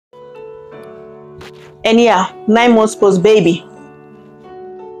And yeah, 9 months post baby.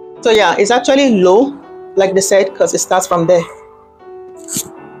 So yeah, it's actually low, like they said, because it starts from there.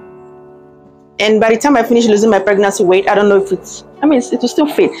 And by the time I finish losing my pregnancy weight, I don't know if it's, I mean, it will still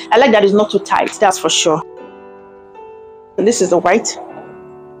fit. I like that it's not too tight, that's for sure. And this is the white.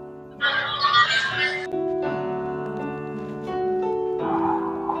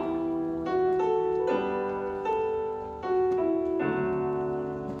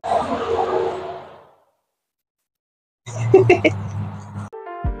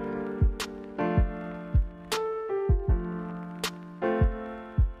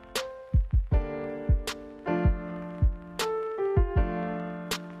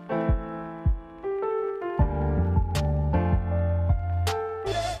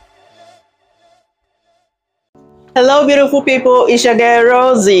 Hello, beautiful people. It's your girl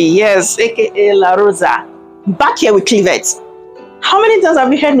Rosie, yes, aka La Rosa, back here with Clevvets. How many times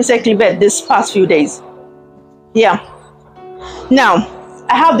have you heard me say Clevvets this past few days? Yeah. Now,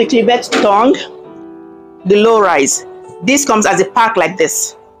 I have the Clevvets Thong, the low rise. This comes as a pack like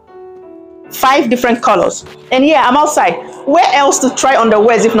this. 5 different colors. And yeah, I'm outside. Where else to try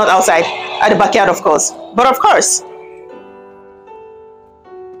underwears if not outside? At the backyard, of course. But of course,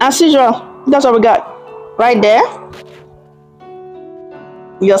 as usual, that's what we got. Right there.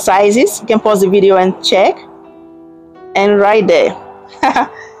 Your sizes. You can pause the video and check. And right there.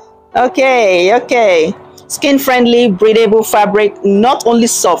 Okay. Skin friendly, breathable fabric. Not only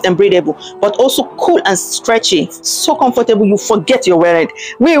soft and breathable, but also cool and stretchy. So comfortable you forget you're wearing it.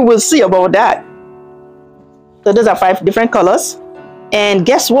 We will see about that. So those are 5 different colors. And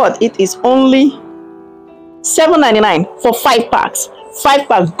guess what? It is only $7.99 for 5 packs. 5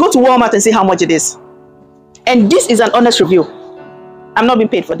 packs. Go to Walmart and see how much it is. And this is an honest review. I'm not being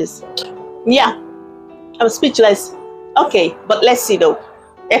paid for this. Yeah, I'm speechless. Okay, but let's see though.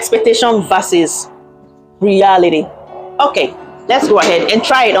 Expectation versus reality. Okay, let's go ahead and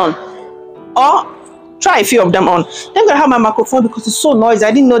try it on. Or try a few of them on. I'm gonna have my microphone because it's so noisy.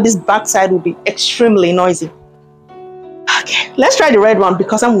 I didn't know this backside would be extremely noisy. Okay, let's try the red one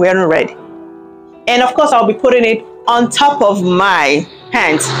because I'm wearing red. And of course, I'll be putting it on top of my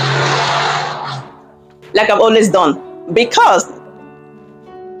pants, like I've always done, because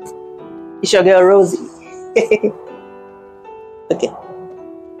it's your girl Rosie. Okay.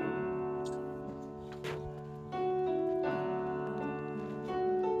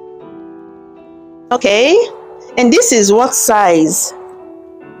 Okay, and this is what size?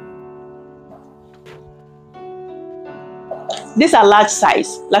 These are large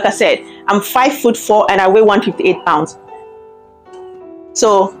size. Like I said, I'm 5'4" and I weigh 158 pounds.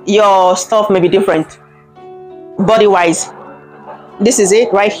 So your stuff may be different body wise. This is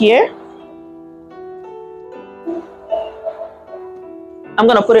it right here. I'm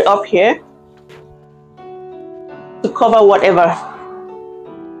gonna put it up here to cover whatever.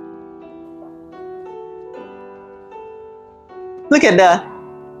 Look at that.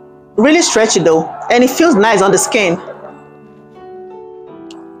 Really stretchy though, and it feels nice on the skin.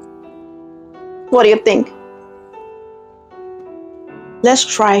 What do you think? Let's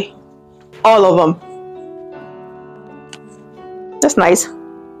try all of them. That's nice.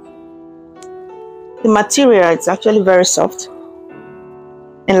 The material is actually very soft.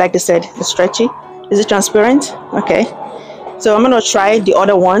 And like I said, it's stretchy. Is it transparent? Okay. So I'm gonna try the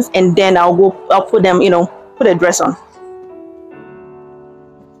other ones and then I'll put them, put a dress on.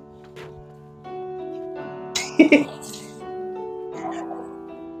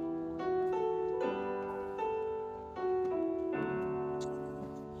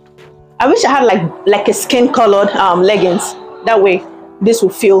 I wish I had like a skin colored leggings. That way this will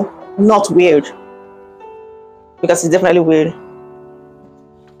feel not weird, because it's definitely weird.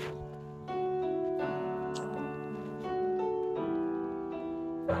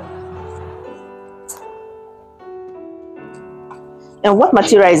 And what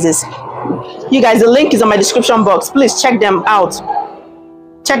material is this? You guys, the link is on my description box. Please check them out.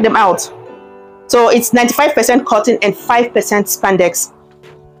 Check them out. So it's 95% cotton and 5% spandex.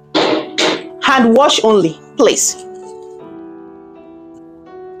 Hand wash only, please.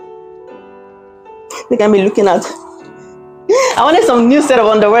 Look at me looking at. I wanted some new set of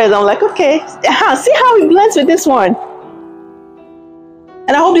underwear. I'm like, okay, see how it blends with this one.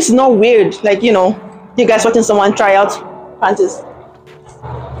 And I hope this is not weird. Like, you guys watching someone try out panties.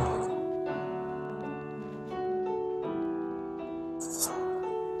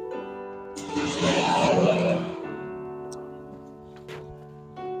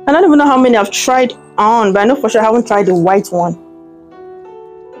 I don't even know how many I've tried on, but I know for sure I haven't tried the white one.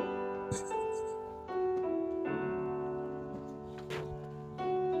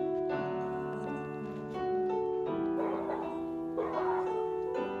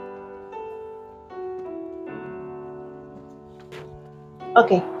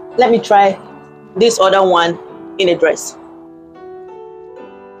 Okay, let me try this other one in a dress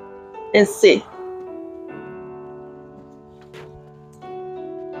and see.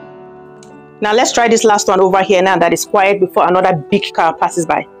 Now let's try this last one over here now that is quiet before another big car passes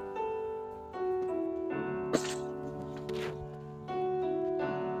by.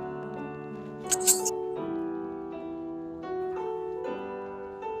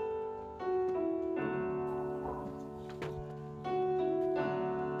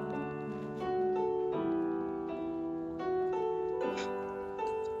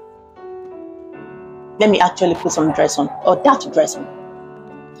 Let me actually put some dress on, or that dress on.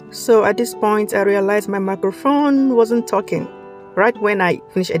 So at this point, I realized my microphone wasn't talking right when I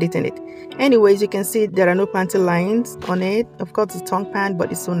finished editing it. Anyways, you can see there are no panty lines on it. Of course, it's tongue pant,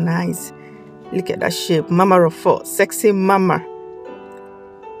 but it's so nice. Look at that shape. Mama of four. Sexy mama.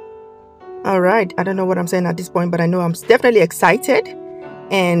 All right. I don't know what I'm saying at this point, but I know I'm definitely excited.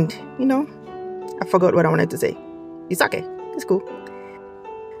 And, you know, I forgot what I wanted to say. It's okay. It's cool.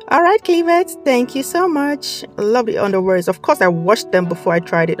 All right, Clevvets, thank you so much. Lovely underwears. Of course, I washed them before I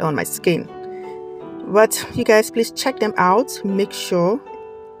tried it on my skin. But you guys, please check them out. Make sure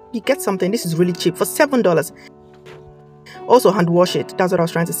you get something. This is really cheap for $7. Also, hand wash it. That's what I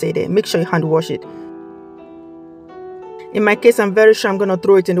was trying to say there. Make sure you hand wash it. In my case, I'm very sure I'm going to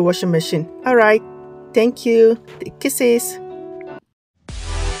throw it in the washing machine. All right. Thank you. Kisses.